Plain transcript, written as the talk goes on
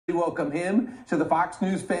Welcome him to the Fox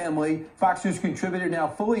News family. Fox News contributor, now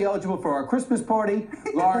fully eligible for our Christmas party,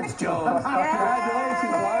 Lawrence Jones.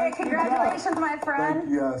 Congratulations, Lawrence. Congratulations, my friend. Thank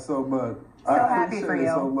you guys so much. So happy for you.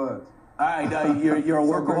 So much. All right, you're a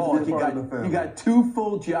workaholic. You got two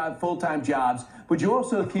full-time jobs, but you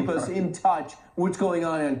also keep us in touch with what's going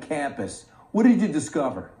on campus. What did you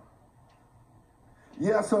discover?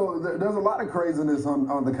 Yeah, so there's a lot of craziness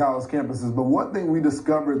on the college campuses, but one thing we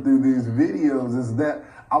discovered through these videos is that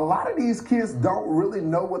a lot of these kids don't really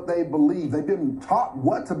know what they believe. They've been taught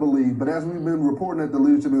what to believe, but as we've been reporting at the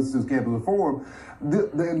Leadership Institute's Campus Reform,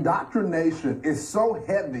 the indoctrination is so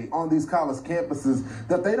heavy on these college campuses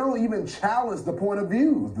that they don't even challenge the point of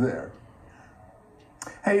views there.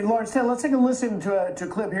 Hey, Lawrence, let's take a listen to a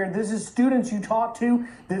clip here. This is students you talk to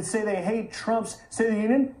that say they hate Trump's State of the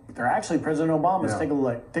Union, but they're actually President Obama's. Yeah.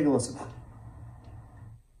 Take a listen.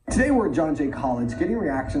 Today we're at John Jay College getting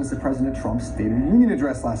reactions to President Trump's State of the Union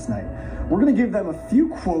address last night. We're going to give them a few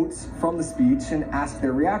quotes from the speech and ask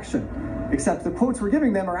their reaction. Except the quotes we're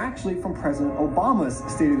giving them are actually from President Obama's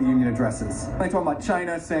State of the Union addresses. I talk about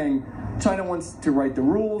China, saying China wants to write the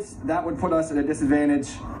rules. That would put us at a disadvantage.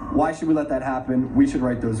 Why should we let that happen? We should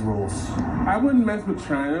write those rules. I wouldn't mess with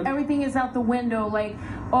China. Everything is out the window, like,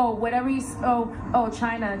 oh, whatever you,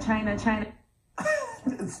 China.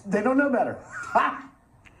 They don't know better.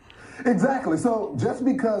 Exactly. So just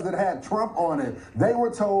because it had Trump on it, they were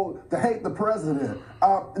told to hate the president.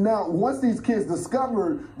 Now, once these kids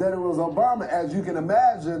discovered that it was Obama, as you can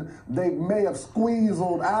imagine, they may have squeezed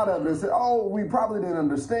out of it and said, oh, we probably didn't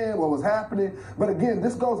understand what was happening. But again,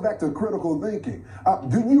 this goes back to critical thinking.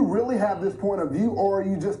 Do you really have this point of view, or are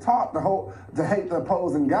you just taught to hate the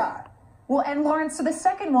opposing guy? Well, and Lawrence, so the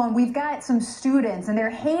second one, we've got some students, and they're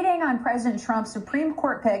hating on President Trump's Supreme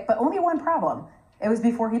Court pick, but only one problem. It was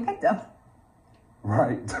before he picked him.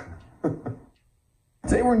 Right.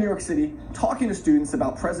 Today we're in New York City talking to students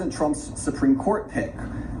about President Trump's Supreme Court pick.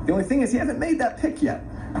 The only thing is he hasn't made that pick yet.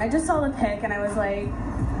 I just saw the pick and I was like,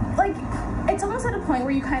 it's almost at a point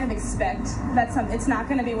where you kind of expect that it's not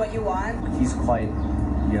going to be what you want. He's quite,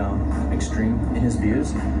 extreme in his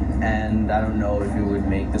views, and I don't know if it would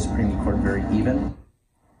make the Supreme Court very even.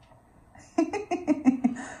 A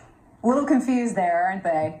little confused there, aren't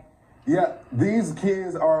they? Yeah, these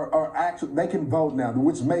kids are actually, they can vote now,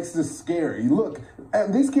 which makes this scary. Look,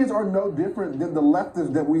 and these kids are no different than the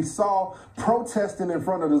leftists that we saw protesting in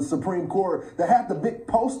front of the Supreme Court that had the big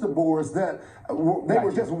poster boards that they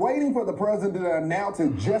were just waiting for the president to announce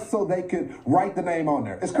it just so they could write the name on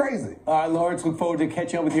there. It's crazy. All right, Lawrence, look forward to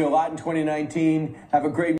catching up with you a lot in 2019. Have a great